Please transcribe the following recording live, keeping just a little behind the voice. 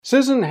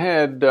Susan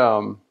had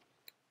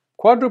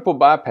quadruple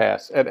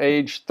bypass at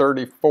age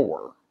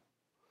 34.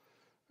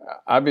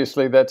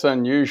 Obviously, that's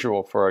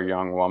unusual for a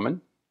young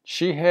woman.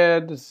 She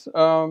had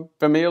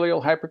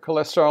familial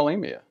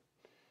hypercholesterolemia.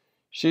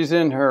 She's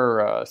in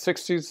her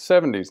 60s,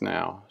 70s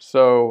now,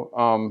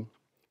 so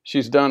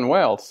she's done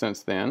well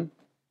since then,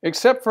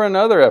 except for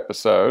another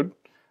episode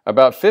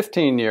about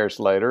 15 years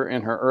later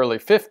in her early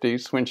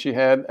 50s when she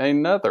had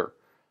another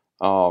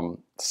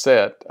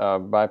set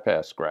of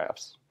bypass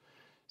grafts.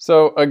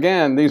 So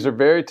again, these are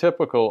very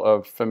typical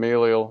of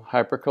familial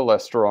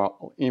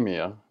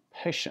hypercholesterolemia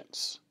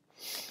patients.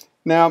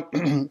 Now,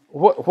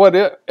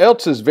 what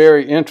else is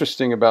very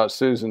interesting about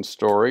Susan's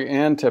story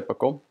and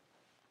typical?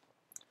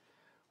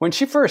 When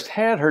she first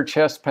had her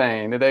chest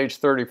pain at age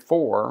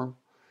 34,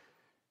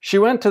 she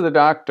went to the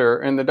doctor,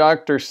 and the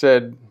doctor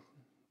said,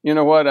 you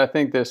know what, I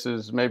think this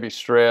is maybe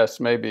stress,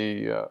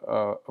 maybe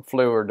a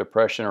flu or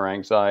depression or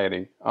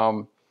anxiety.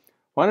 Why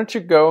don't you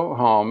go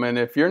home, and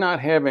if you're not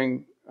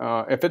having,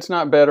 if it's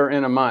not better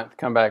in a month,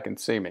 come back and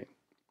see me.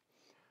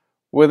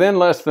 Within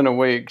less than a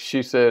week,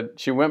 she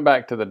went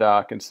back to the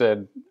doc and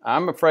said,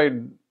 I'm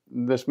afraid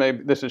this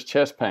is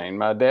chest pain.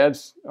 My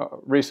dad's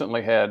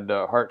recently had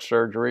heart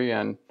surgery,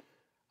 and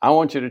I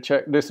want you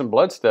to do some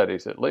blood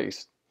studies at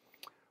least.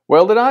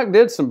 Well, the doc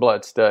did some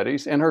blood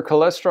studies, and her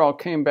cholesterol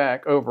came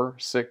back over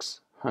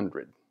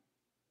 600.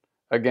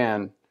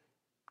 Again,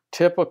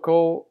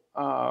 typical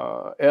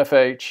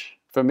FH,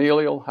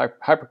 familial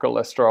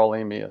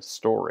hypercholesterolemia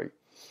story.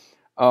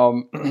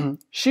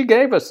 She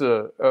gave us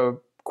a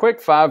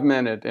quick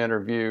 5-minute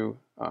interview,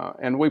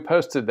 and we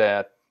posted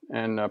that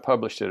and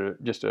published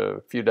it just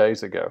a few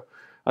days ago.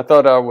 I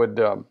thought I would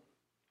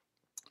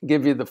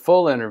give you the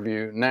full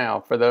interview now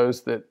for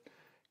those that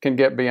can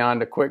get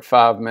beyond a quick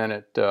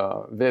 5-minute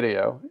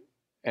video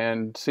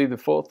and see the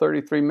full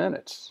 33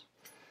 minutes.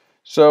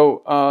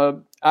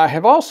 So I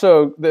have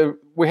also,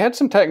 we had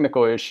some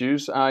technical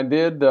issues. I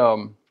did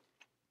go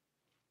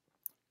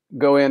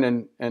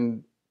in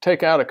and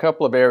take out a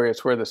couple of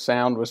areas where the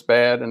sound was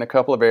bad and a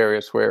couple of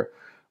areas where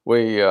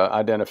we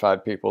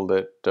identified people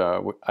that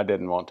I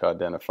didn't want to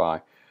identify.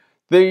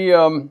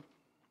 The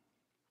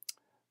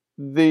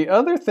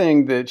other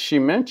thing that she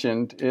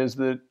mentioned is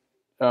that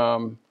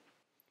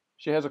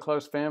she has a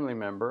close family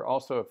member,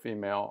 also a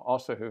female,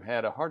 also who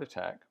had a heart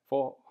attack,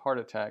 full heart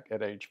attack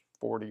at age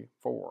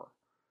 44.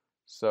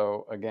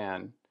 So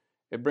again,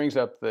 it brings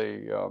up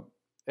the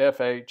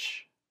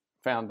FH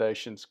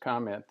Foundation's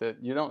comment that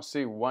you don't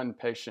see one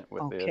patient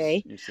with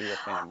this, you see a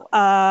family.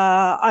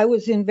 I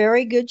was in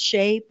very good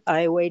shape.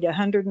 I weighed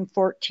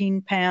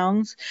 114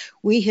 pounds.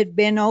 We had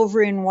been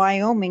over in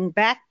Wyoming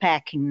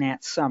backpacking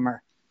that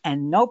summer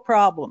and no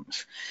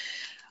problems.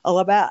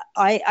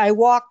 I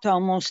walked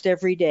almost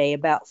every day,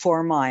 about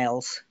 4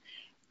 miles.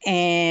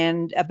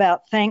 And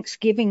about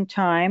Thanksgiving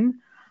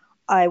time,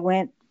 I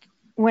went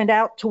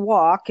out to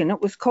walk, and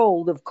it was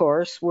cold, of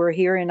course. We're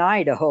here in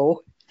Idaho.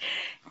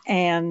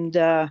 And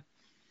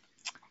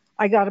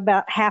I got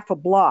about half a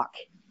block,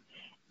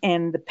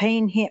 and the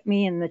pain hit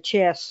me in the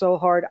chest so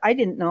hard, I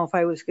didn't know if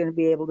I was going to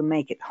be able to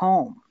make it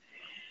home.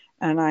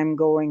 And I'm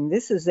going,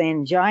 this is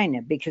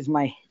angina, because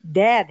my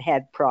dad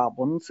had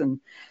problems, and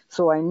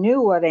so I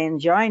knew what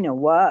angina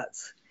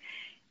was.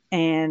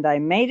 And I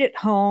made it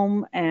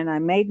home, and I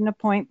made an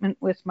appointment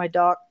with my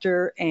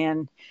doctor,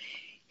 and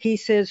he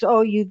says,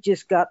 oh, you've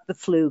just got the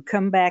flu.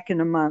 Come back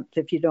in a month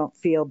if you don't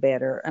feel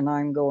better. And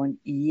I'm going,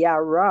 yeah,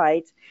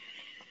 right.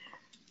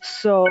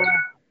 So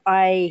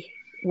I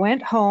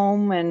went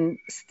home and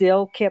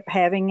still kept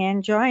having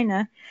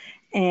angina,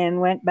 and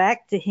went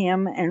back to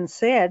him and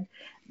said,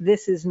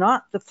 this is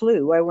not the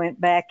flu. I went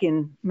back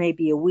in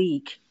maybe a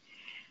week,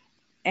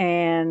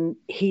 and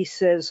he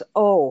says,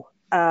 oh,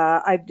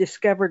 I've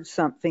discovered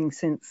something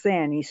since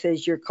then. He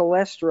says, your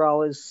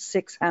cholesterol is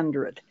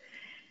 600.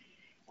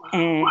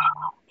 And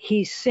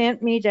he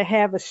sent me to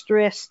have a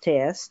stress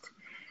test.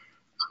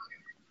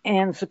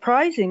 And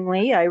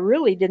surprisingly, I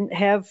really didn't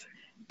have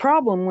a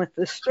problem with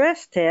the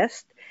stress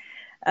test.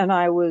 And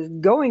I was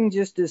going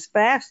just as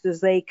fast as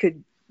they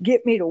could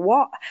get me to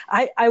walk.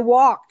 I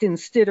walked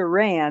instead of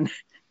ran.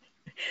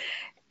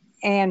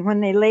 And when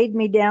they laid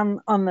me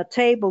down on the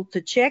table to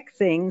check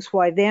things,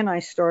 why, then I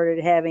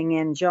started having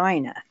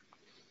angina.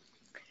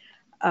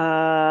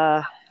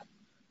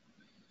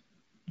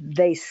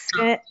 They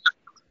sent.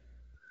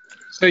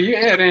 So you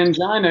had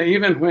angina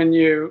even when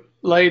you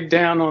laid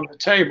down on the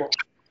table?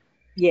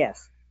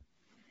 Yes.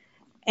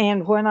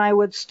 And when I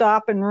would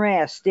stop and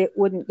rest, it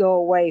wouldn't go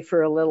away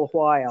for a little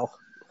while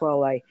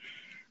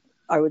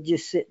I would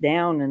just sit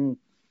down and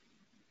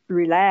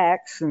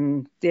relax,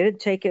 and it'd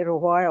take it a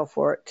while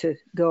for it to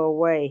go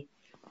away.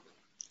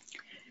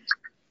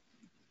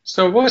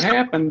 So what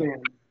happened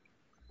then?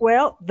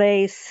 Well,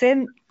 they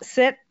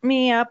set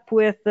me up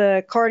with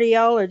a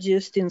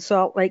cardiologist in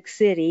Salt Lake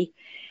City,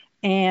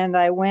 and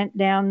I went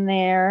down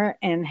there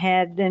and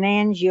had an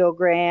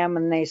angiogram,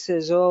 and they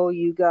says, oh,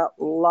 you got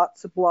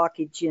lots of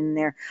blockage in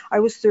there. I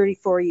was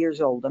 34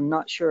 years old. I'm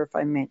not sure if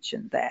I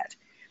mentioned that.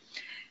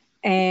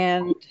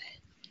 And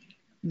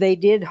They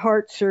did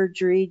heart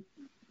surgery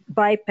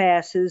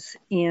bypasses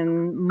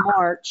in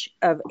March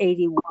of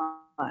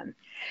 81.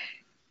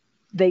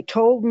 They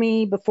told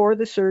me before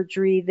the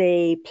surgery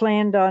they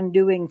planned on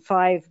doing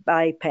 5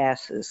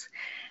 bypasses.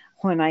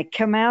 When I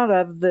come out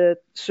of the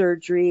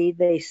surgery,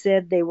 they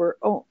said they were,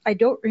 I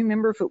don't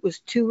remember if it was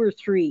 2 or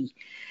 3,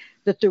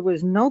 that there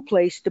was no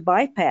place to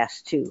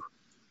bypass to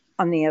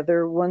on the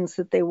other ones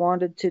that they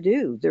wanted to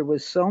do. There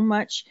was so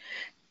much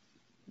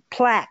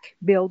plaque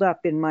built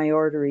up in my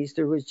arteries,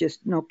 there was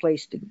just no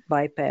place to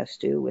bypass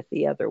to with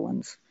the other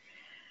ones.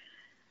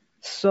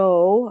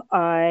 So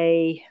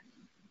I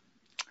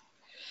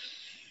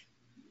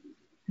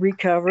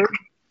recovered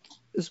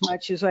as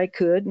much as I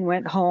could and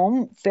went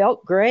home,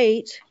 felt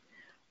great.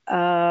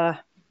 I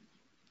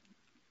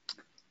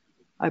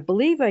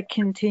believe I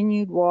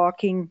continued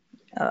walking.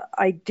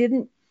 I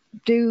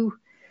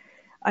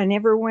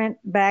never went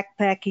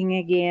backpacking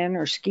again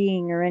or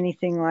skiing or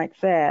anything like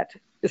that,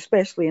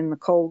 especially in the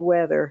cold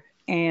weather.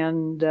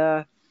 And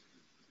I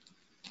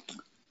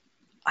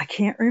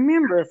can't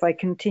remember if I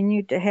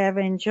continued to have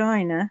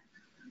angina.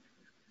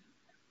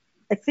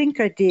 I think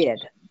I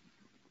did.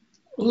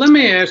 Let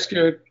me ask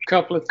you a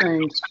couple of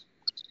things.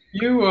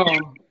 You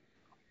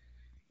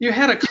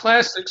had a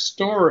classic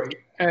story.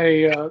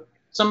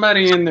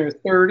 Somebody in their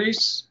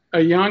 30s,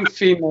 a young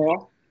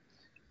female,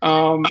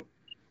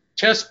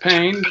 chest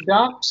pain. The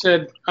doc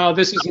said, "Oh,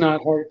 this is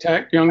not heart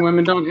attack. Young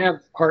women don't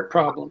have heart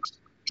problems."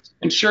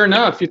 And sure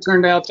enough, you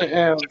turned out to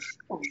have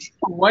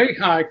way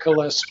high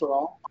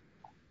cholesterol.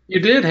 You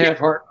did have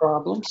heart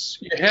problems.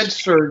 You had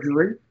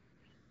surgery.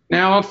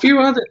 Now, a few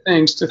other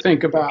things to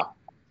think about.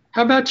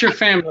 How about your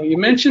family? You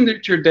mentioned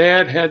that your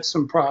dad had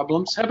some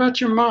problems. How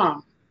about your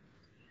mom?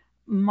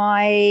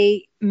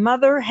 My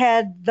mother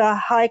had the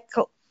high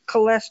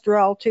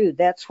cholesterol too.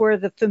 That's where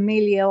the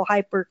familial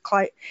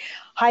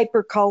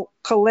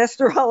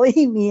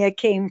hypercholesterolemia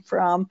came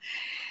from.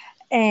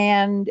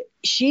 And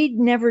she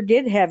never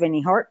did have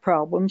any heart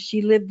problems.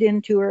 She lived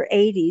into her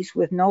 80s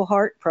with no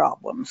heart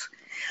problems.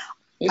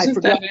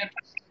 Isn't that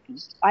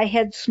I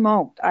had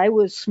smoked. I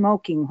was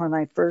smoking when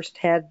I first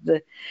had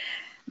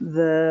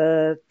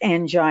the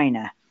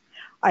angina.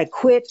 I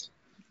quit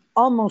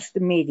almost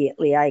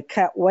immediately. I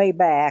cut way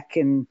back,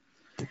 and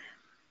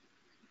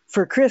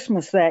for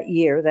Christmas that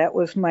year, that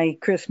was my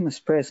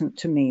Christmas present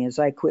to me, as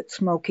I quit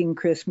smoking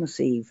Christmas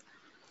Eve.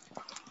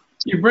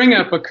 You bring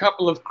up a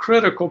couple of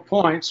critical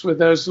points with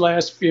those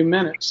last few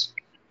minutes.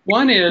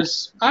 One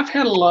is, I've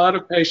had a lot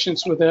of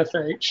patients with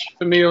FH,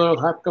 familial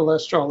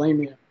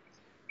hypercholesterolemia,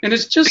 and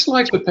it's just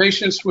like the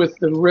patients with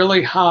the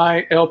really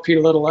high LP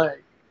little a.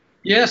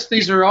 Yes,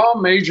 these are all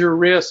major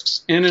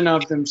risks in and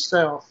of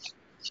themselves,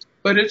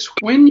 but it's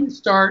when you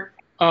start,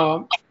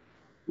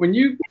 when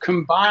you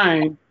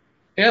combine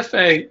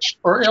FH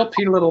or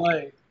LP little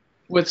a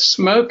with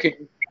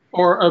smoking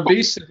or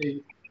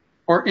obesity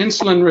or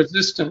insulin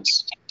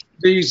resistance,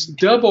 these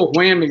double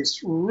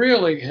whammies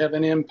really have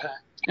an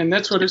impact. And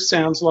that's what it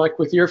sounds like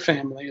with your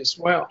family as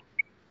well.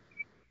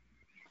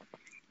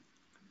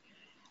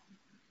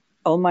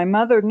 Oh, my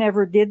mother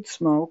never did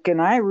smoke,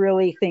 and I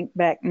really think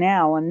back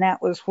now, and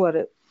that was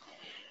what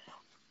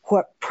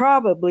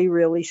probably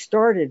really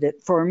started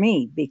it for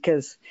me,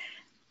 because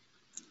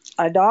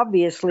I'd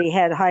obviously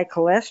had high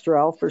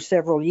cholesterol for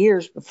several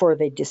years before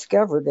they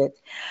discovered it.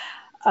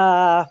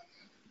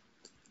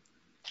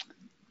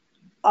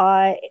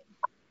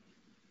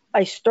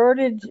 I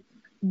started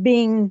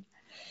being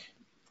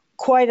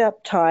quite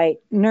uptight,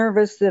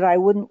 nervous that I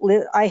wouldn't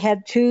live. I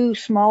had 2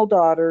 small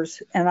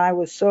daughters, and I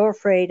was so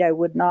afraid I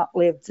would not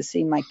live to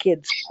see my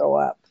kids grow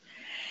up.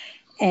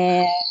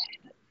 And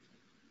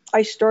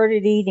I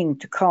started eating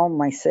to calm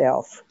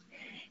myself.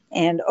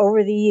 And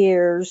over the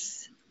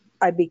years,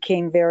 I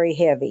became very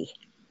heavy.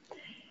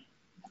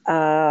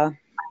 Was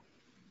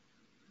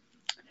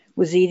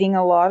eating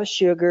a lot of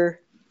sugar.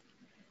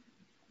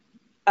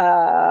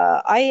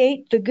 I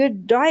ate the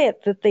good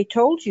diet that they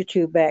told you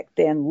to back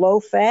then, low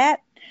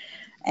fat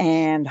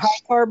and high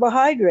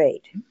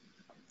carbohydrate.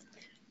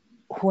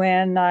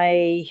 When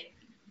I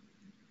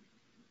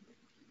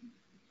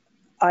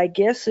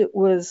guess it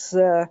was,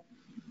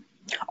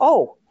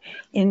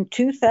 in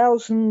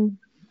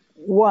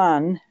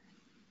 2001,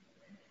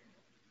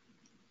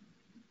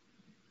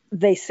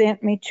 they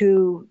sent me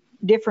to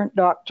different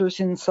doctors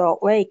in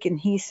Salt Lake, and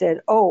he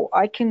said, "Oh,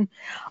 I can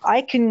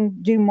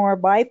do more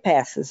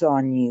bypasses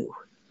on you."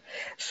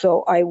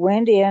 So I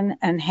went in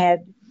and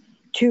had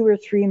 2 or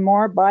 3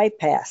 more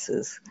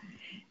bypasses,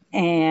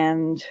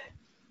 and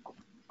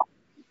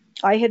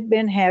I had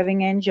been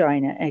having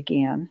angina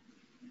again.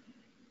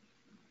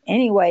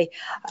 Anyway,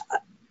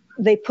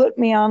 they put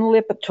me on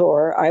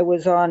Lipitor. I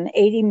was on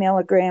 80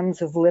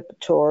 milligrams of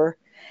Lipitor.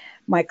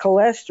 My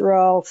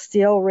cholesterol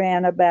still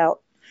ran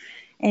about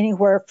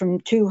anywhere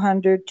from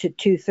 200 to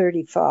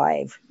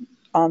 235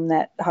 on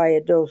that high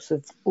dose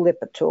of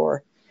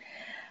Lipitor.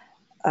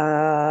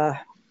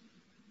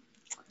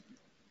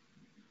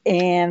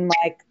 And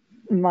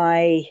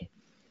my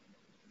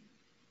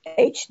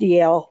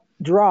HDL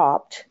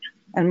dropped,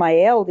 and my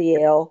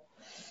LDL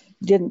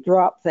didn't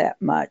drop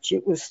that much.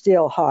 It was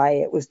still high.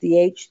 It was the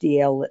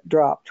HDL that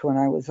dropped when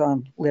I was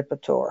on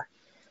Lipitor.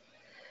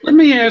 Let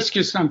me ask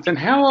you something.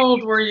 How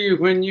old were you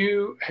when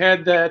you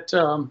had that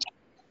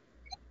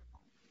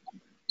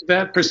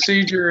that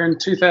procedure in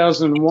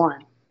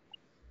 2001?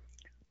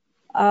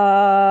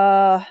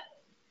 I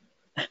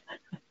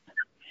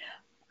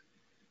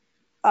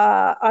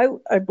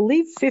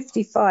believe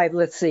 55.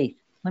 Let's see.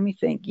 Let me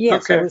think.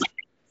 Yes, Okay. I was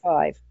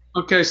 55.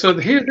 Okay, so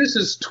here, this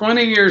is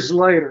 20 years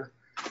later.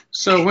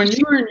 So when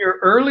you were in your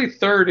early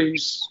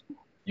 30s,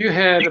 you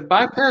had a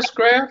bypass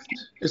graft,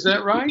 is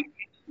that right?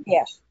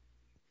 Yes.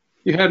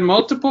 You had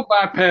multiple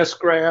bypass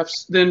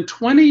grafts. Then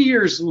 20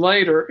 years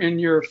later, in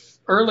your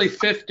early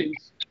 50s,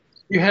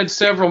 you had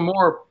several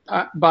more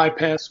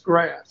bypass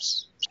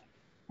grafts.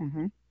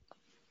 Mm-hmm.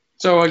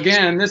 So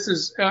again, this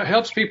is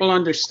helps people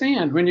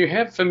understand when you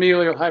have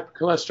familial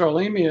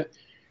hypercholesterolemia,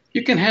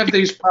 you can have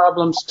these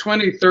problems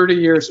 20, 30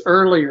 years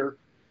earlier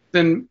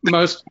than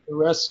most of the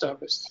rest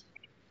of us.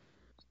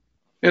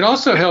 It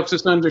also helps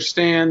us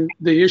understand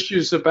the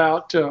issues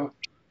about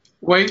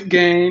weight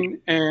gain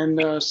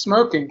and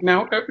smoking.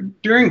 Now,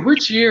 during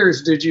which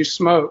years did you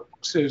smoke,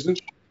 Susan?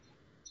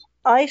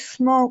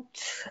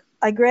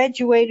 I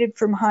graduated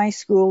from high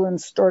school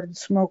and started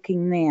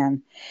smoking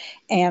then,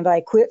 and I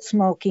quit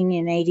smoking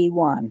in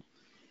 81.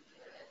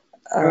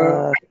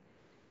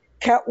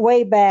 Cut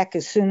way back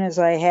as soon as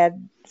I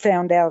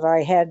found out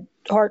I had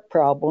heart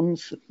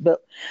problems,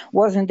 but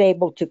wasn't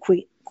able to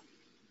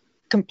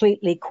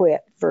completely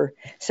quit for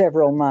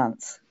several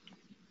months.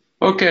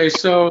 Okay,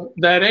 so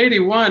that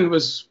 81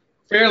 was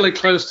fairly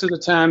close to the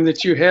time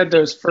that you had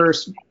those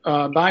first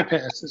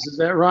bypasses. Is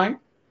that right?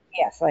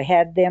 Yes, I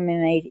had them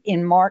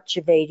in March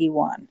of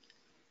 81.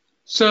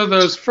 So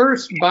those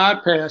first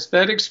bypass,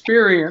 that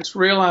experience,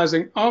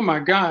 realizing, oh my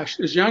gosh,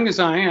 as young as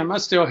I am, I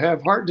still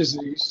have heart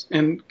disease,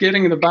 and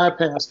getting the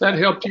bypass, that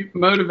helped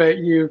motivate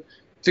you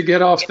to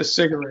get off the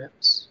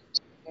cigarettes.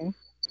 Mm-hmm.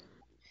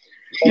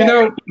 You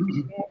know,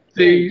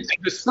 the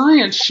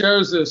science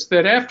shows us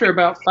that after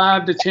about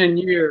 5 to 10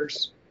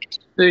 years,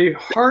 the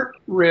heart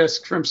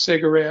risk from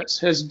cigarettes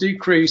has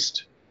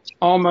decreased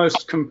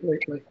almost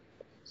completely.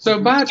 So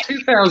by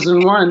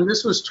 2001,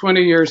 this was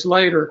 20 years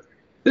later,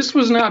 this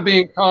was not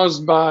being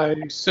caused by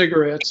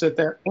cigarettes at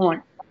that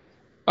point.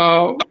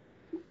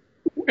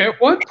 At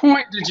what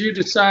point did you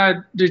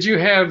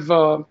have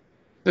the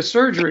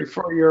surgery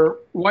for your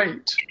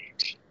weight?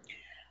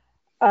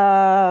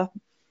 Well,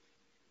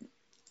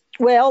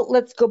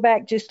 let's go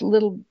back just a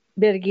little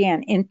bit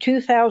again. In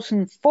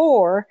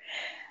 2004,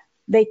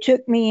 they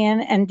took me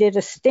in and did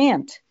a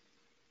stent.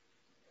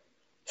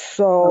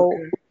 So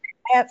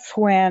that's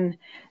when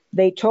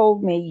they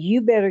told me,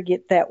 you better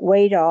get that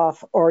weight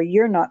off or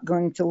you're not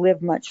going to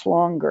live much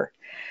longer.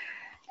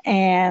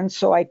 And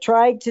so I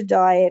tried to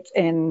diet,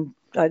 and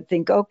I'd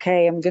think,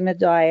 okay, I'm going to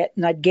diet,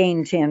 and I'd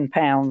gain 10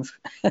 pounds.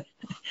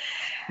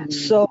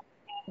 So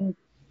in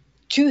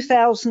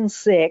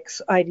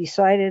 2006, I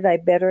decided I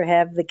better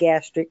have the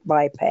gastric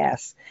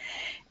bypass.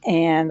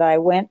 And I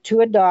went to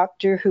a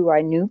doctor who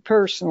I knew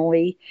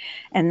personally,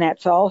 and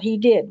that's all he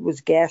did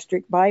was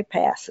gastric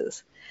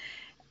bypasses.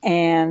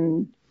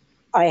 And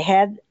I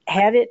had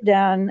it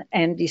done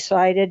and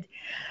decided,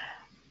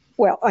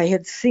 well, I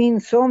had seen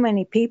so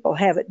many people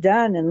have it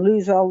done and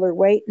lose all their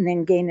weight and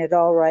then gain it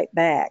all right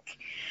back.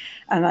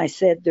 And I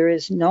said, there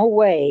is no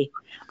way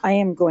I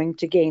am going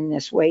to gain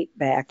this weight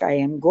back. I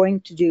am going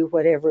to do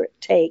whatever it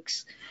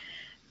takes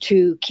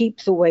to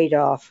keep the weight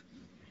off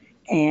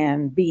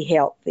and be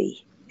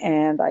healthy.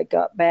 And I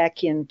got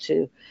back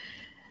into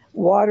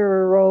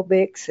water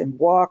aerobics and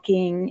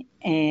walking,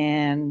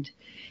 and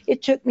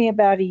it took me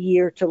about a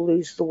year to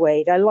lose the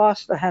weight. I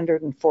lost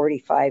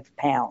 145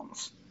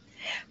 pounds.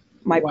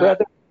 My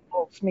brother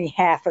owes me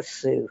half a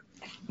sou.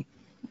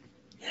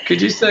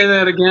 Could you say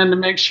that again to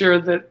make sure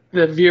that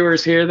the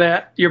viewers hear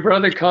that? Your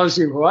brother calls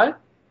you what?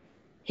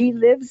 He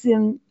lives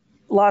in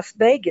Las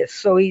Vegas,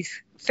 so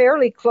he's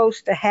fairly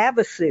close to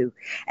Havasu,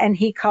 and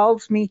he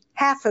calls me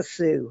half a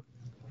sou.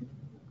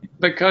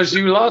 Because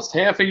you lost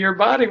half of your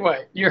body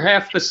weight. You're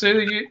half the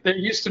sou that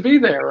used to be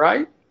there,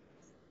 right?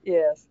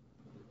 Yes.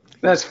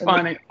 That's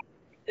funny.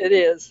 It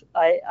is.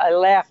 I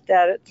laughed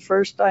at it the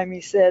first time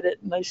he said it,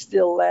 and I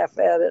still laugh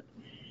at it.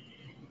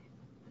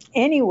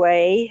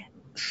 Anyway,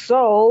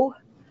 so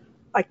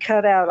I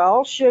cut out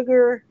all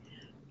sugar,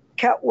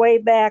 cut way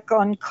back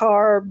on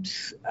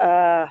carbs.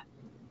 I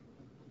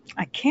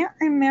can't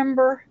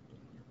remember.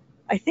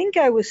 I think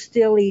I was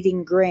still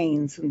eating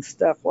grains and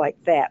stuff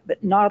like that,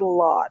 but not a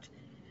lot.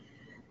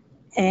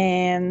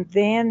 And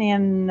then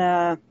in,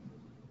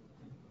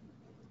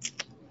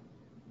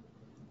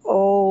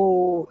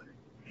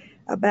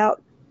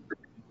 about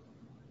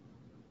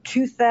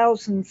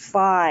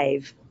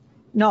 2005,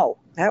 no,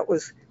 that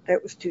was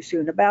too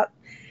soon. About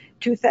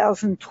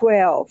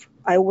 2012,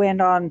 I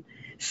went on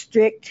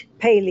strict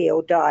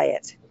paleo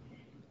diet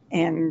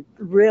and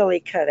really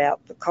cut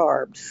out the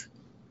carbs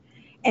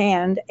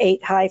and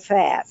ate high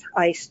fat.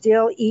 I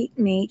still eat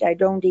meat. I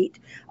don't eat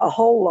a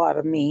whole lot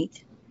of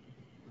meat.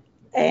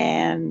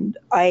 And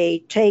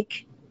I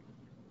take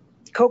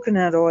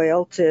coconut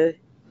oil to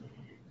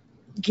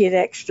get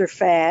extra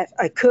fat.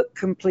 I cook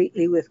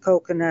completely with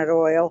coconut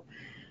oil.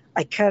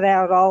 I cut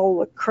out all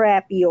the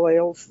crappy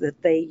oils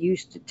that they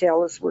used to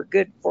tell us were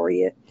good for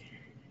you.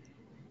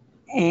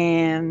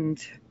 And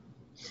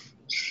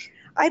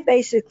I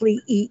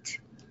basically eat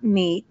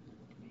meat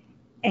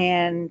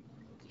and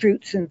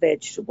fruits and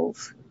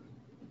vegetables.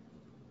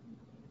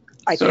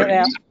 I So cut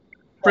out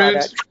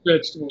fruits, products.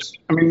 vegetables.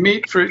 I mean,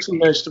 meat, fruits,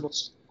 and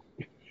vegetables.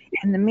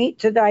 And the meat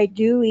that I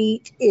do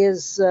eat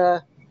is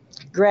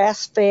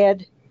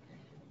grass-fed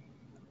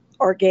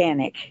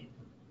organic,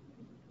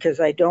 because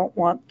I don't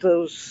want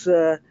those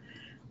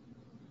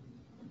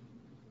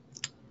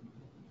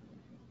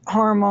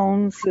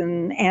hormones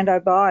and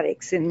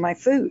antibiotics in my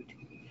food.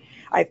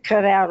 I've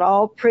cut out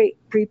all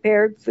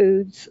prepared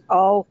foods,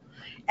 all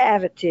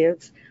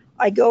additives.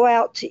 I go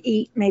out to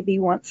eat maybe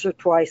once or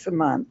twice a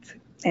month,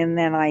 and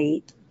then I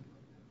eat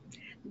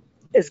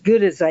as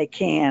good as I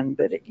can,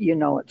 but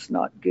it's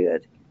not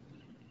good.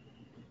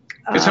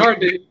 It's hard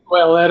to eat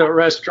well at a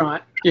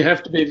restaurant. You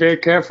have to be very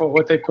careful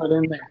what they put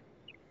in there.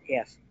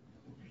 Yes.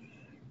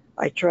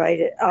 I try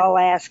to, I'll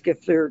ask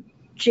if their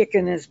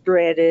chicken is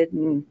breaded,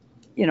 and,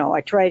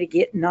 I try to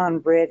get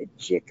non-breaded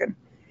chicken,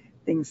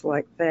 things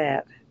like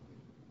that.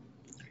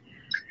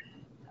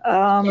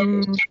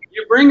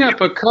 You bring up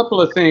a couple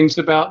of things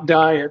about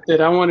diet that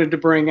I wanted to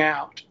bring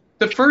out.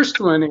 The first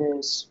one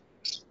is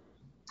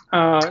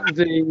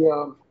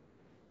the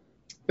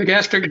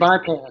gastric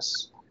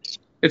bypass.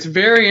 It's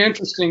very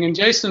interesting, and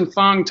Jason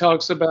Fung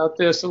talks about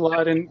this a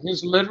lot in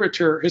his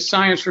literature, his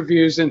science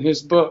reviews, in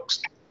his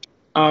books.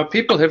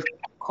 People have,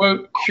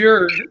 quote,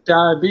 cured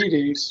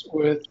diabetes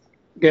with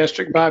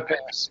gastric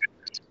bypass.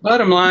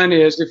 Bottom line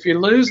is, if you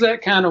lose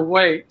that kind of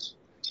weight,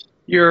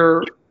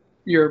 your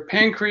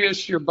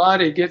pancreas, your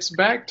body gets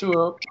back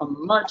to a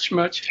much,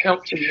 much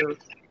healthier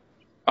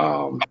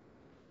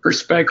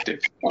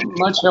perspective, a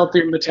much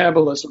healthier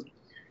metabolism.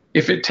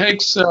 If it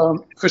takes,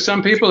 for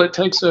some people, it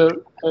takes a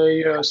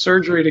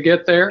surgery to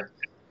get there,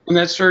 and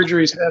that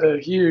surgery's had a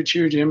huge,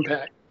 huge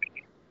impact.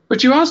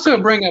 But you also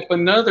bring up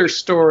another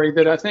story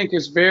that I think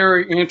is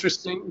very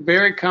interesting,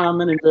 very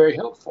common, and very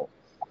helpful.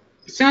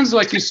 It sounds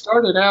like you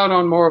started out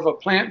on more of a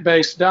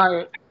plant-based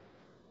diet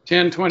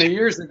 10, 20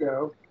 years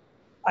ago.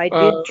 I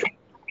did.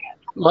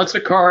 Lots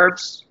of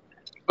carbs.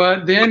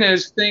 But then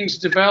as things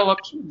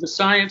developed, the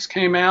science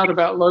came out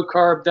about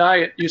low-carb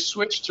diet, you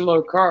switched to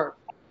low-carb.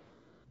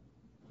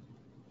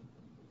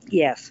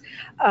 Yes.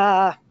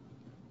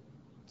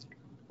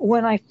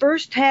 When I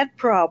first had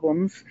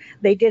problems,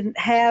 they didn't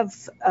have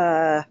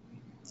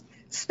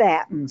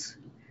statins.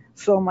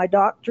 So my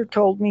doctor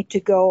told me to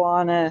go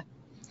on a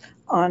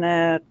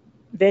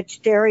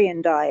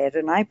vegetarian diet,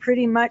 and I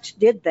pretty much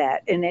did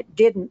that, and it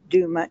didn't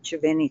do much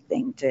of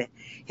anything to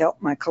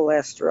help my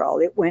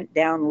cholesterol. It went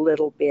down a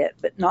little bit,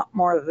 but not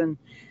more than,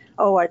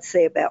 I'd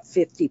say about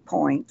 50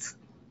 points.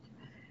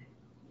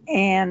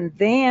 And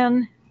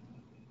then,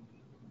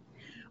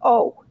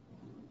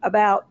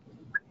 about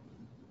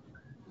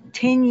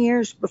 10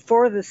 years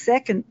before the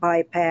second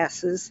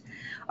bypasses,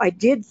 I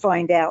did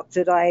find out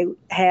that I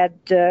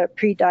had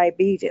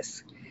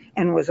prediabetes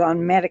and was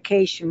on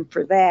medication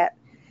for that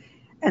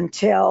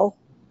until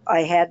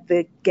I had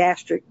the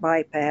gastric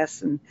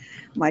bypass, and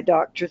my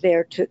doctor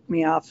there took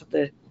me off of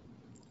the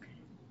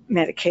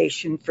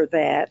medication for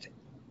that.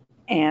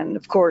 And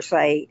of course,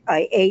 I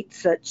ate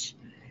such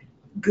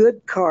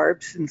good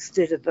carbs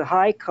instead of the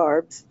high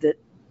carbs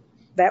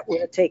that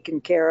would have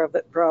taken care of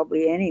it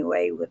probably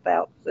anyway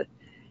without the.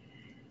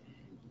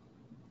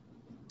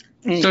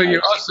 Anyway. So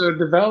you also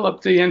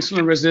developed the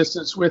insulin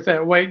resistance with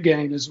that weight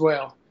gain as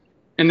well,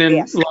 and then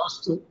Yes.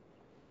 lost it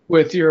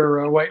with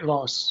your weight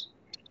loss.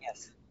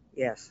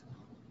 Yes.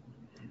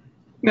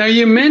 Now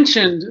you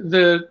mentioned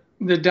the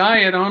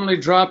diet only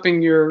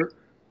dropping your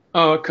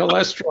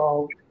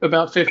cholesterol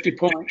about 50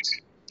 points.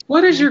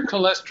 What is your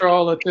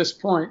cholesterol at this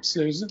point,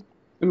 Susan?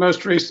 The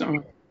most recent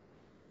one?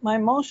 My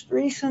most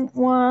recent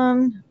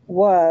one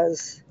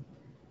was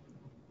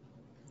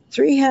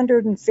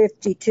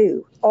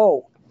 352.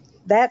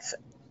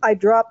 I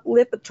dropped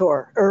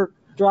Lipitor, or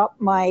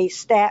dropped my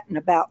statin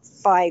about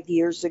 5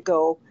 years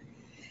ago,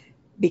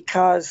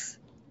 because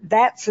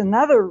that's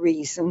another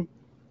reason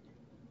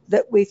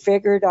that we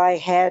figured I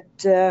had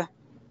the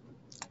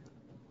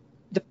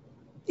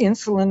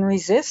insulin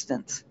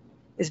resistance,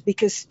 is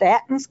because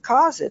statins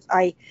cause it.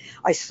 I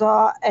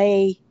saw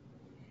a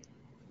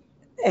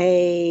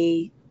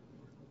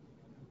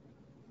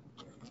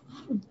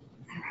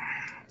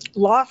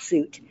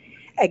lawsuit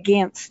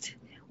against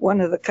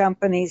one of the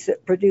companies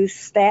that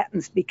produced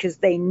statins because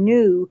they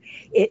knew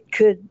it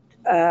could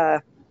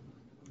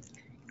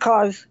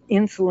cause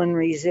insulin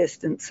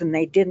resistance, and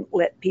they didn't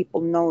let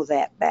people know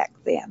that back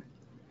then.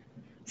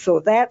 So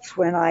that's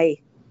when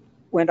I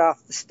went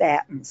off the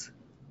statins.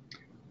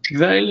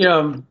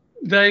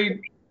 They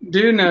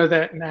do know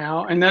that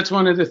now, and that's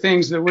one of the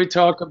things that we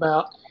talk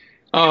about.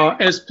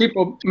 As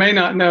people may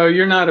not know,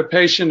 you're not a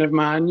patient of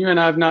mine. You and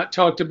I have not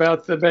talked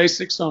about the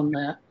basics on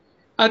that.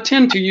 I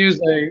tend to use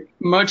a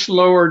much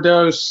lower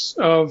dose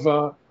of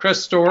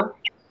Crestor,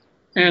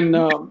 and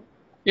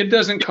it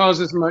doesn't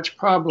cause as much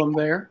problem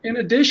there. In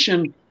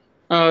addition,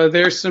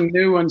 there's some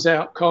new ones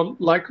out called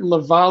like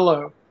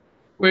Livalo,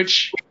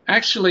 which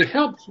actually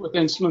helps with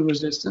insulin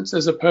resistance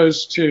as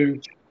opposed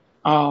to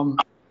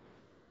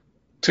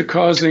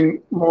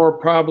causing more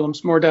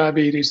problems, more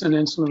diabetes and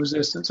insulin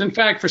resistance. In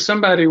fact, for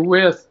somebody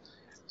with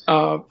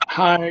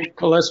high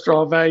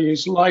cholesterol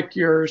values like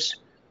yours,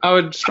 I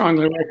would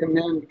strongly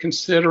recommend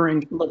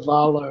considering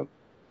Livalo,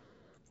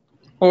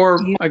 or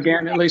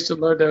again, at least a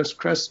low dose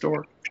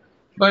Crestor.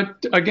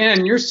 But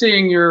again, you're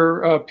seeing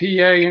your PA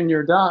and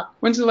your doc.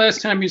 When's the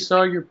last time you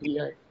saw your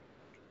PA?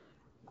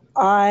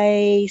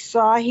 I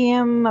saw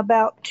him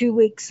about 2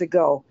 weeks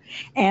ago,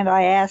 and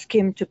I asked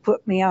him to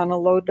put me on a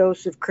low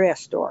dose of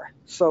Crestor.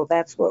 So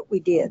that's what we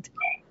did.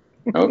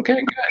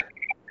 Okay, good.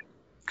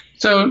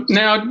 So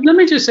now let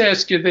me just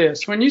ask you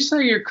this. When you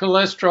say your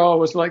cholesterol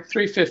was like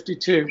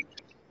 352,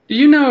 do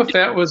you know if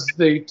that was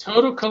the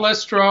total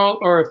cholesterol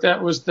or if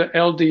that was the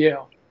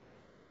LDL?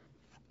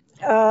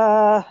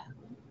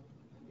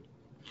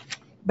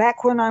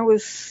 Back when I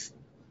was,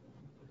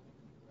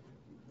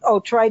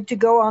 tried to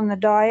go on the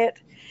diet,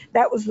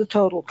 that was the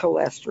total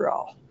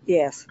cholesterol,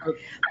 yes.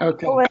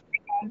 Okay.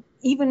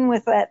 Even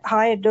with that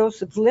high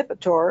dose of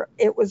Lipitor,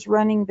 it was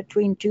running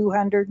between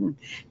 200 and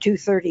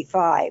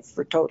 235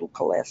 for total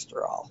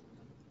cholesterol.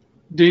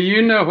 Do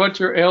you know what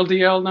your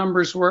LDL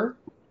numbers were?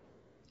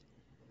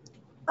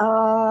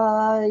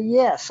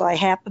 Yes, I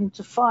happened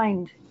to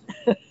find.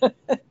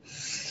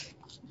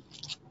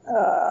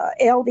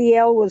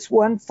 LDL was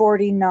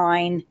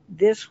 149.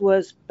 This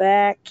was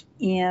back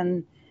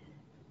in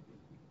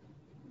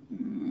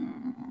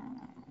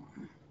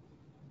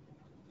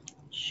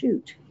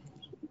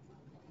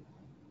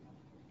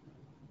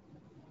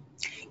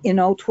in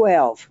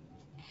 2012.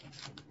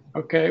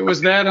 Okay.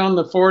 Was that on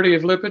the 40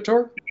 of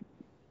Lipitor?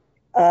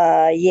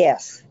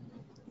 Yes.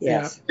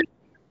 Yeah.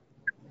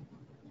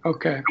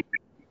 Okay.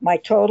 My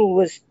total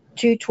was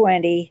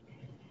 220.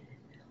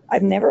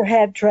 I've never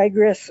had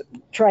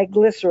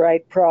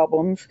triglyceride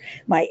problems.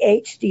 My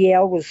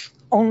HDL was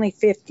only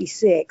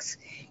 56.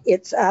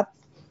 It's up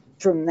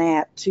from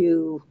that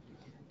to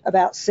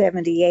about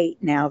 78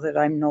 now that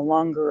I'm no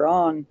longer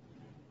on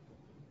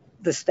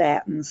the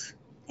statins,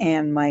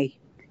 and my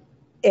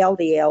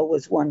LDL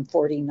was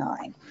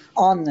 149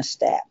 on the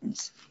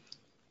statins.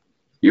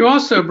 You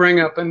also bring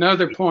up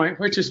another point,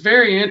 which is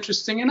very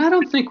interesting, and I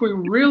don't think we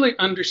really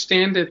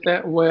understand it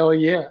that well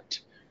yet.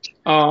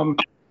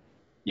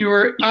 You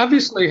were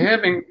obviously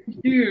having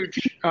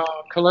huge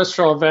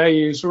cholesterol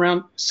values,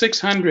 around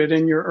 600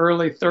 in your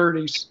early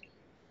 30s.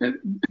 And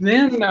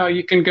then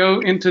you can go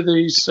into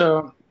these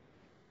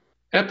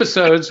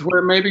episodes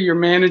where maybe you're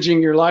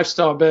managing your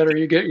lifestyle better.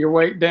 You get your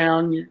weight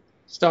down, you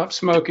stop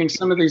smoking,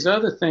 some of these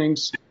other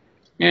things,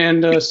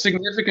 and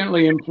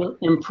significantly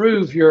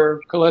improve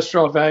your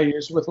cholesterol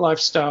values with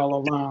lifestyle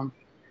alone.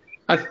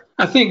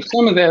 I think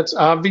some of that's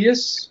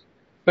obvious,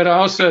 but I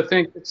also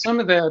think that some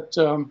of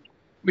that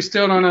we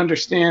still don't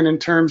understand in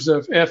terms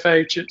of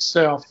FH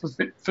itself,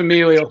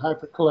 familial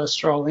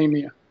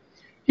hypercholesterolemia.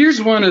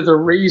 Here's one of the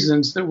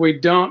reasons that we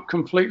don't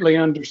completely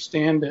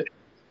understand it.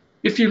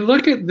 If you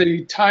look at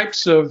the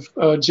types of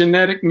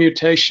genetic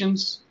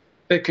mutations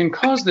that can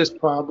cause this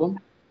problem,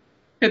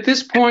 at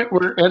this point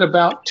we're at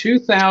about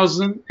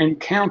 2,000 and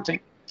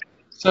counting.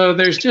 So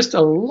there's just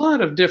a lot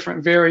of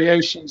different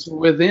variations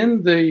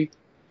within the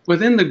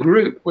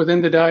group,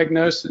 within the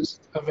diagnosis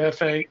of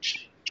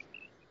FH.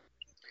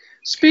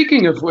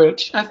 Speaking of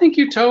which, I think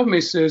you told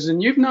me, Susan,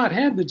 you've not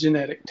had the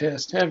genetic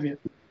test, have you?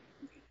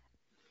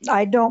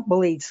 I don't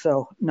believe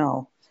so,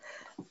 no.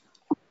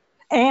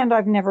 And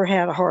I've never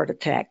had a heart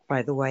attack,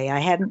 by the way. I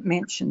hadn't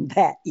mentioned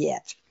that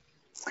yet.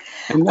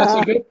 And that's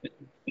a good thing.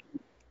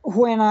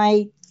 When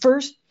I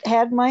first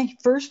had my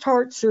first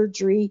heart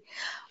surgery,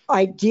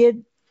 I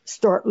did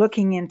start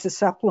looking into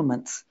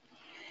supplements.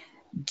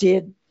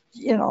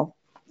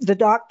 The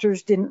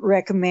doctors didn't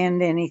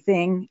recommend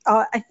anything.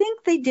 I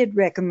think they did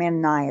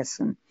recommend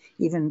niacin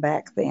even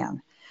back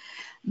then.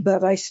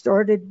 But I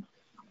started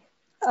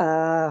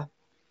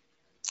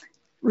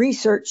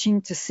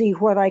researching to see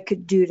what I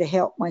could do to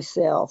help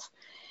myself.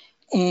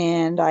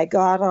 And I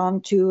got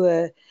onto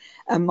a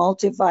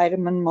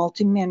multivitamin,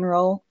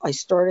 multimineral. I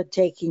started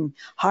taking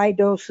high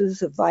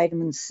doses of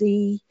vitamin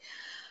C.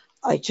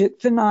 I took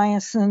the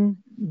niacin,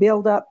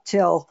 built up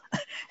till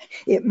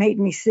it made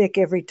me sick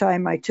every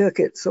time I took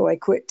it, so I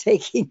quit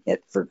taking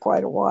it for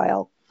quite a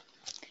while.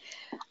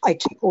 I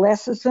took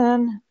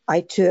lecithin,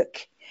 I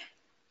took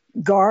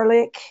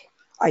garlic,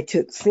 I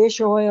took fish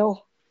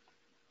oil,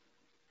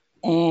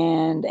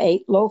 and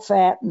ate low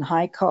fat and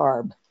high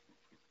carb.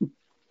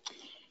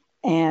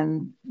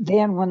 And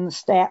then when the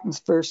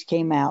statins first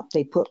came out,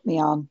 they put me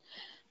on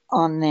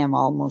them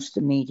almost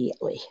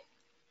immediately.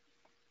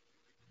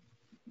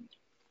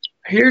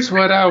 Here's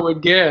what I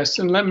would guess,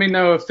 and let me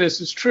know if this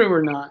is true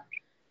or not.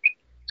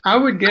 I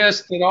would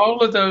guess that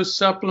all of those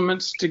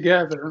supplements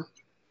together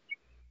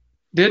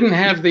didn't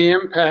have the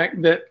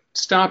impact that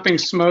stopping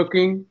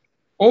smoking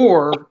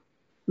or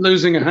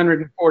losing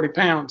 140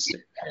 pounds.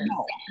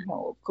 No,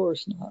 no, of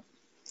course not.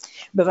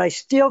 But I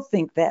still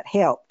think that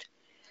helped.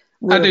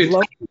 I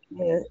do.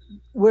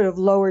 Would have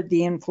lowered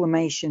the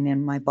inflammation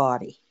in my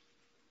body.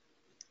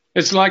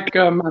 It's like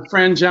my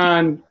friend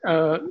John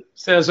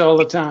says all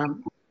the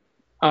time,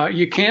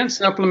 you can't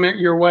supplement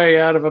your way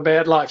out of a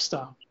bad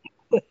lifestyle.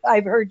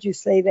 I've heard you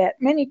say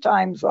that many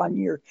times on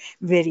your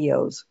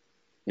videos.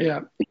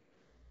 Yeah.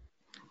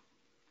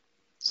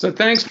 So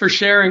thanks for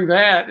sharing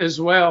that as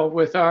well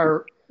with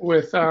our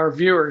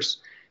viewers.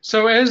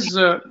 So as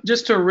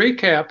just to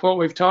recap what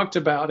we've talked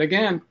about,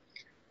 again,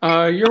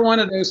 you're one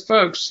of those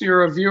folks.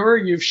 You're a viewer.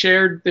 You've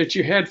shared that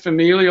you had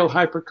familial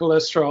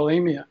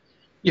hypercholesterolemia.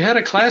 You had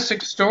a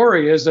classic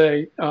story as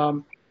a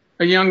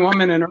young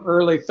woman in her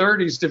early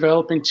 30s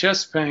developing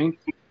chest pain.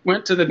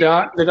 Went to the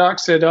doc. The doc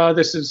said, "Oh,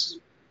 this is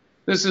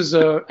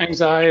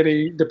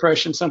anxiety,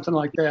 depression, something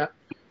like that."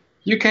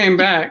 You came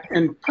back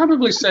and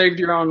probably saved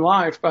your own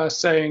life by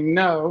saying,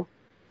 "No,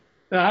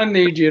 I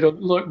need you to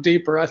look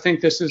deeper. I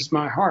think this is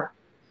my heart."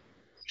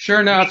 Sure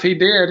enough, he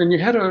did, and you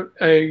had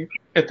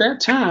at that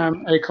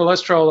time a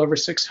cholesterol over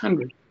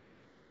 600.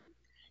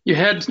 You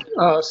had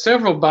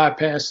several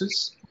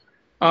bypasses.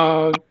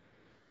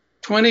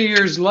 20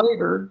 years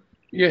later,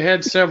 you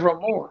had several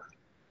more.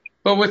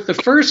 But with the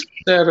first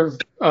set of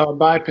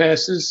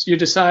bypasses, you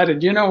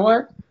decided, you know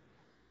what?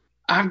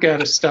 I've got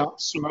to stop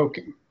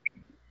smoking.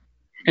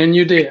 And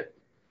you did.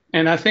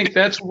 And I think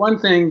that's one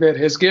thing that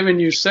has given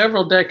you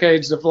several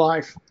decades of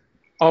life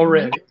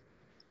already.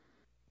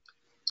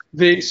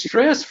 The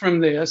stress from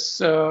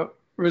this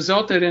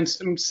resulted in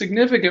some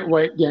significant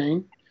weight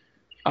gain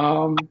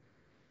to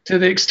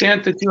the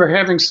extent that you are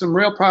having some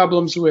real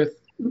problems with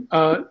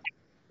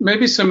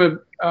maybe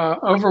some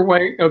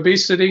overweight,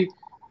 obesity,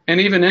 and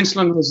even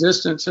insulin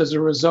resistance as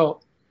a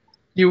result.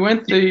 You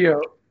went the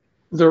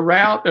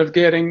route of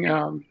getting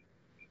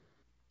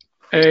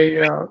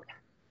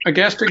a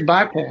gastric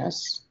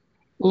bypass,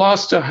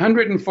 lost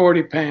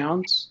 140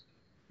 pounds.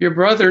 Your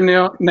brother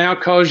now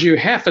calls you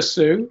half a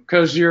Sue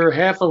because you're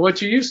half of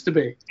what you used to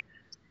be.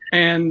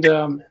 And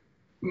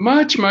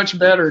much, much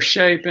better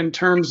shape in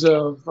terms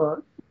of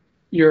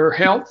your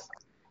health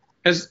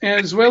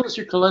as well as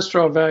your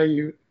cholesterol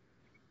value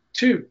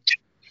too.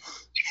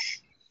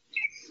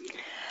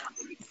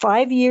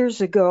 5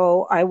 years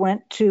ago, I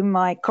went to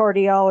my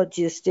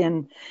cardiologist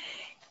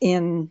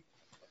in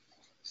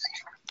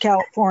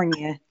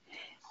California,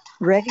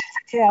 ready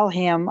to tell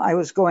him I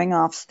was going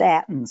off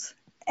statins.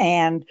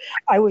 And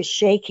I was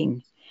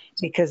shaking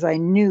because I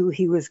knew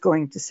he was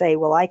going to say,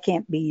 well, I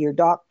can't be your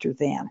doctor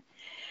then.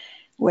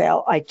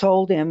 Well, I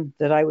told him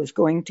that I was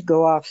going to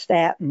go off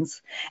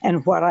statins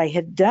and what I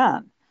had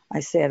done.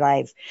 I said,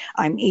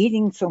 I'm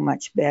eating so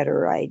much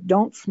better. I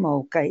don't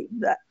smoke.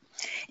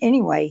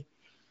 Anyway,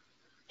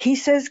 he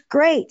says,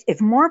 great.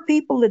 If more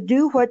people would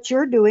do what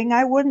you're doing,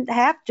 I wouldn't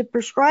have to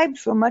prescribe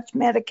so much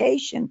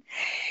medication.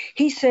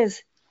 He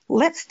says,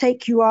 let's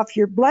take you off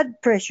your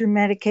blood pressure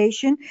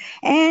medication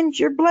and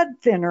your blood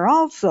thinner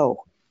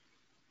also.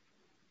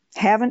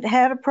 Haven't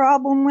had a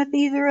problem with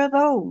either of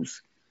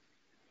those.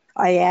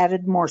 I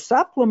added more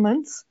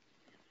supplements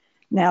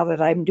now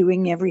that I'm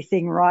doing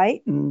everything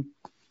right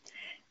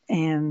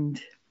and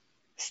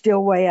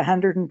still weigh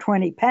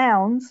 120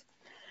 pounds.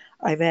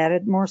 I've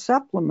added more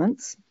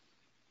supplements.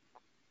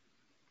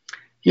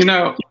 You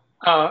know,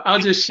 I'll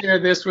just share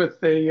this with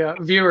the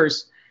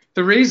viewers.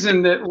 The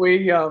reason that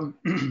we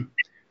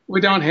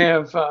don't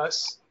have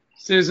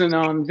Susan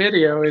on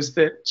video is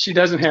that she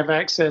doesn't have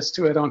access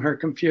to it on her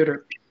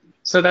computer.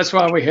 So that's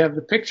why we have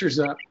the pictures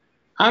up.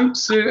 I'm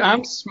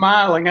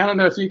smiling. I don't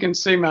know if you can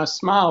see my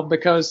smile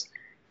because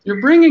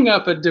you're bringing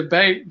up a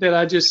debate that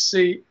I just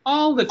see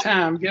all the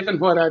time, given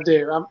what I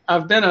do.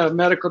 I've been a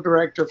medical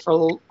director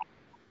for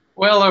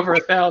well over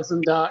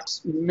 1,000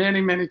 docs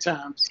many, many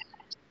times.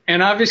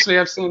 And obviously,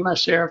 I've seen my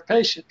share of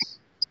patients.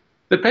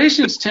 The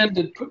patients tend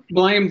to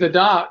blame the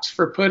docs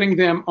for putting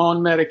them on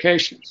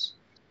medications.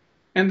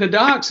 And the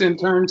docs, in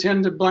turn,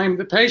 tend to blame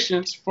the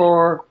patients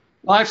for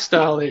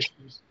lifestyle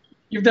issues.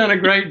 You've done a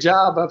great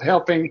job of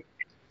helping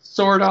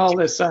sort all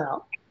this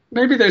out.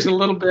 Maybe there's a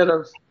little bit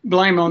of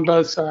blame on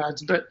both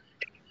sides, but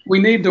we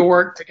need to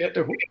work to get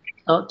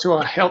to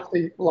a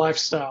healthy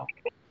lifestyle.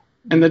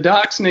 And the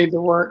docs need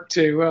to work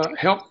to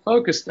help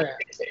focus that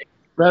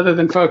rather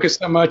than focus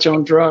so much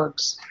on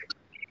drugs.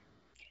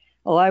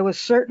 Well, I was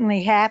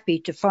certainly happy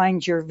to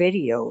find your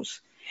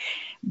videos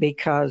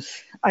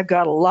because I've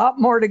got a lot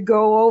more to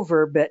go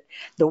over, but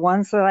the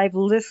ones that I've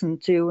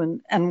listened to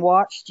and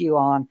watched you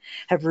on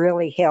have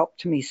really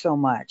helped me so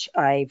much.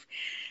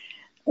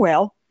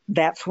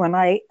 That's when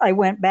I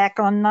went back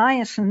on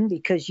niacin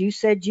because you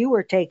said you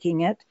were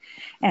taking it,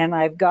 and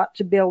I've got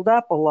to build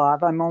up a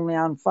lot. I'm only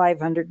on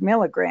 500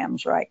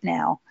 milligrams right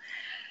now.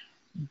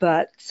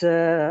 But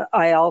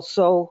I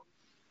also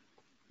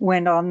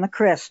went on the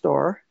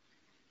Crestor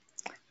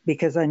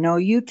because I know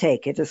you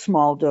take it, a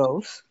small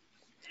dose.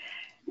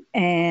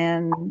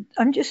 And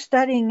I'm just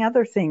studying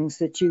other things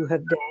that you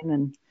have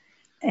done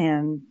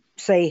and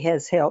say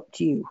has helped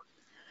you.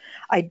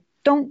 I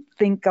don't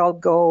think I'll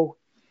go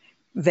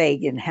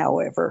vegan,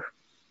 however.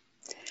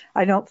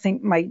 I don't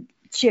think my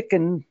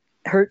chicken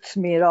hurts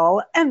me at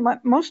all. And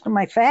most of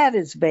my fat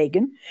is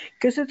vegan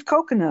because it's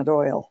coconut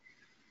oil.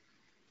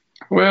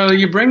 Well,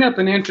 you bring up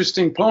an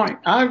interesting point.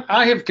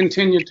 I have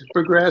continued to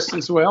progress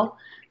as well.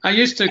 I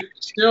used to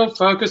still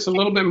focus a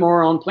little bit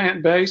more on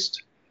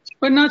plant-based,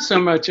 but not so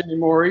much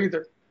anymore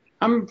either.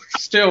 I'm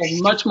still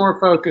much more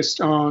focused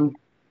on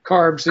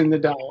carbs in the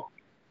diet.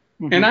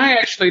 Mm-hmm. And I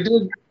actually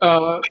did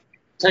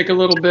take a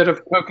little bit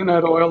of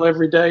coconut oil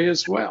every day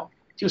as well,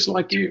 just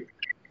like you.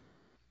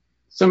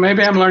 So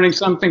maybe I'm learning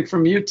something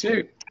from you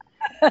too.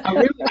 I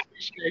really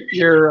appreciate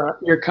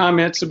your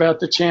comments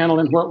about the channel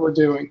and what we're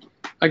doing.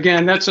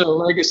 Again, that's a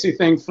legacy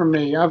thing for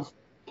me. I've,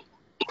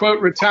 quote,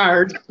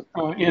 retired,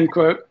 end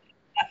quote,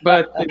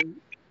 but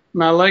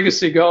my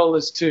legacy goal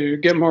is to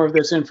get more of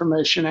this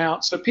information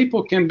out so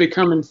people can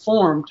become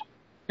informed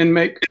and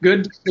make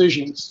good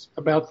decisions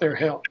about their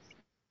health.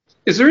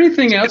 Is there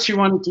anything else you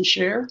wanted to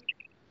share?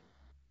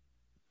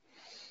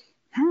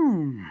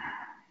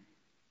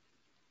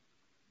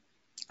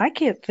 I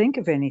can't think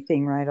of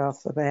anything right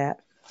off the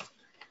bat.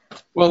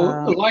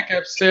 Well, like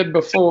I've said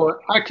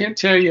before, I can't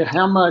tell you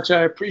how much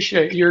I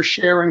appreciate your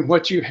sharing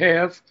what you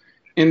have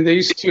in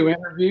these two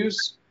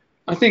interviews.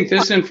 I think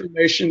this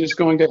information is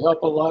going to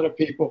help a lot of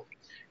people.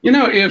 You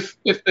know, if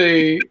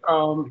the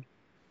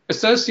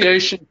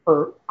Association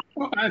for,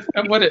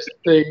 what is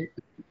it,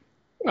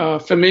 the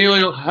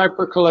Familial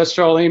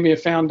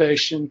Hypercholesterolemia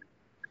Foundation,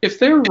 if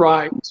they're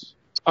right,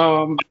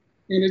 and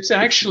it's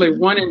actually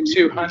 1 in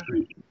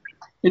 200,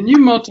 and you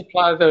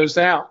multiply those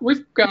out,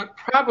 we've got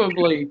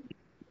probably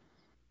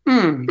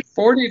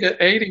 40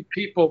 to 80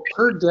 people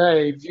per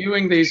day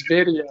viewing these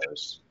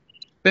videos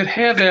that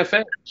have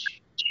FH.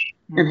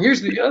 And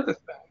here's the other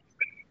thing.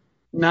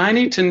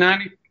 90 to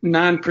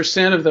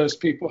 99% of those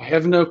people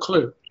have no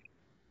clue.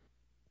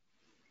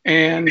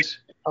 And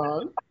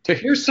to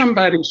hear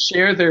somebody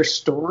share their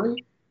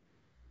story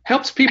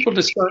helps people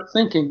to start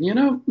thinking, you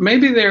know,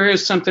 maybe there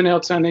is something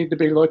else I need to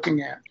be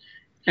looking at.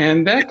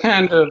 And that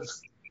kind of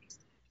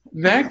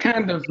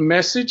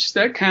message,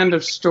 that kind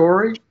of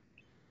story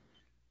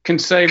can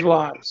save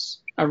lives.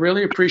 I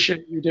really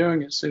appreciate you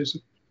doing it,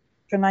 Susan.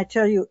 Can I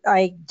tell you,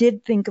 I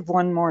did think of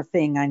one more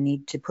thing I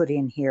need to put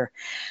in here.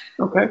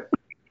 Okay.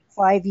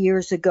 5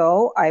 years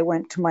ago, I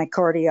went to my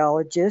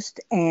cardiologist,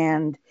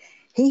 and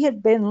he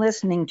had been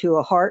listening to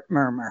a heart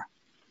murmur.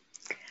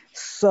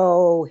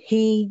 So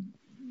he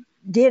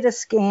did a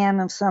scan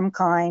of some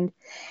kind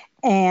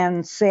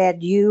and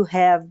said, you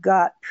have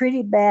got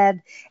pretty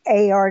bad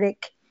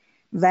aortic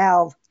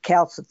valve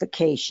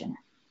calcification.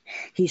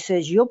 He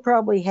says, you'll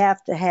probably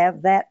have to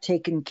have that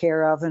taken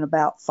care of in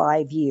about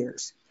 5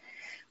 years.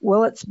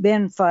 Well, it's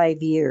been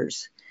 5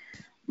 years.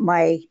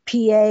 My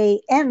PA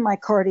and my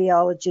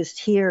cardiologist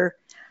here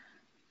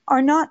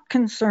are not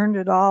concerned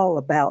at all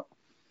about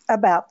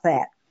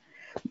that.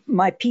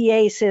 My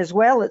PA says,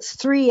 well, it's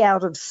 3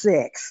 out of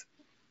 6.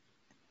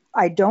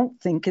 I don't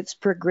think it's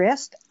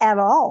progressed at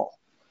all.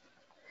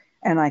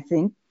 And I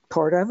think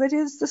part of it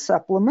is the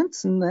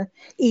supplements and the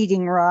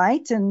eating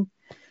right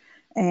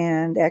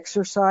and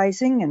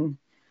exercising and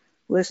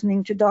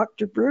listening to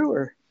Dr.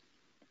 Brewer.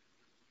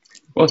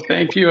 Well,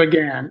 thank you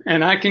again.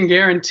 And I can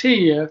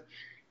guarantee you,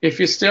 if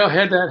you still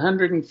had that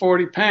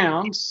 140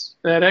 pounds,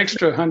 that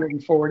extra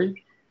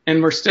 140,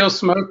 and were still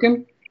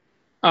smoking,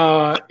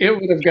 it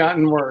would have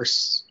gotten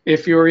worse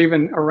if you were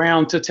even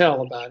around to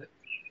tell about it.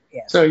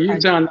 Yes, so you've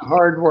done the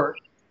hard work.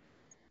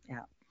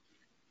 Yeah.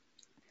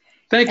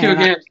 Thank you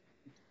again.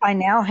 I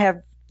now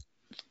have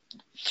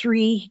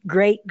 3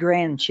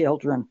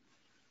 great-grandchildren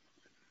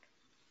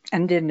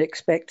and didn't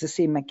expect to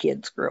see my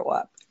kids grow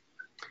up.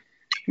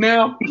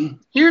 Now,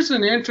 here's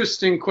an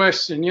interesting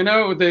question. You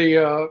know,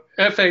 the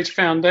FH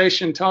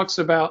Foundation talks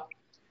about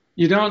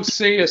you don't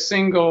see a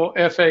single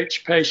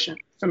FH patient,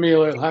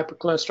 familial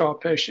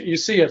hypercholesterol patient. You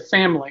see a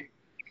family.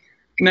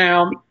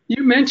 Now,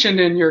 you mentioned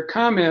in your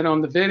comment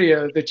on the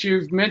video that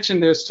you've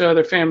mentioned this to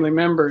other family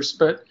members,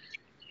 but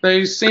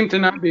they seem to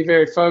not be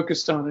very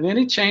focused on it.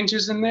 Any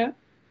changes in that?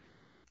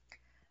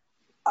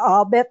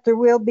 I'll bet there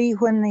will be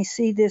when they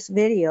see this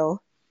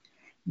video,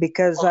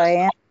 because I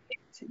am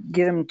to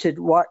get them to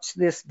watch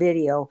this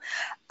video.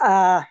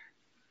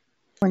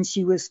 When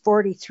she was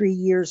 43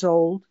 years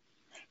old,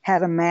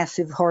 had a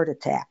massive heart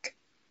attack.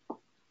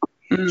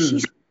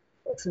 She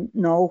doesn't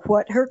know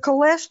what her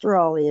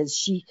cholesterol is.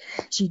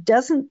 She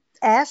doesn't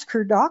ask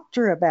her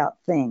doctor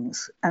about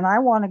things, and I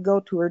want to go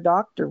to her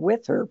doctor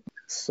with her.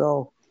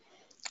 So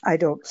I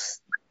don't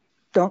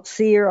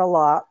see her a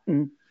lot,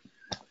 and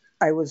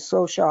I was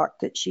so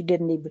shocked that she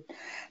didn't even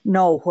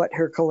know what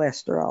her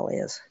cholesterol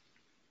is.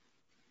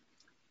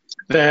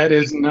 That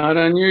is not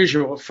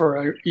unusual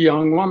for a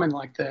young woman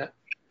like that.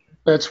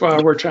 That's why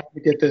we're trying to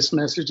get this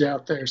message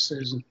out there,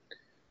 Susan.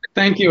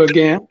 Thank you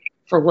again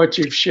for what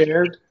you've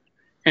shared,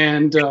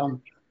 and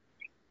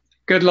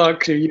good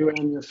luck to you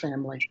and your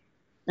family.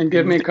 And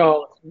give me a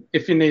call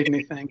if you need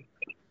anything.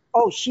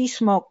 Oh, she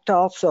smoked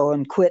also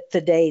and quit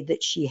the day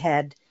that she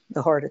had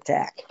the heart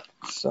attack.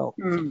 So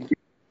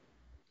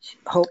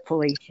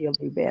hopefully she'll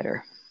do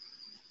better.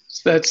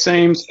 It's that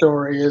same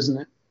story,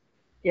 isn't it?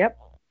 Yep.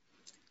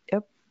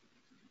 Yep.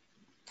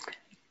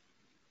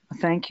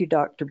 Thank you,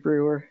 Dr.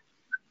 Brewer.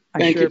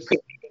 Thank you.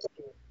 Appreciate it.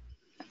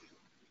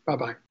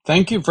 Bye-bye.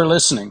 Thank you for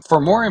listening. For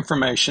more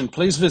information,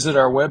 please visit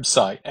our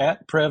website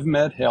at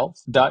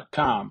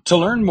prevmedhealth.com. To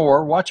learn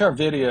more, watch our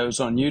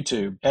videos on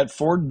YouTube at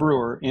Ford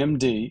Brewer,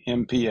 MD,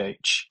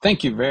 MPH.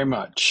 Thank you very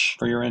much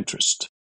for your interest.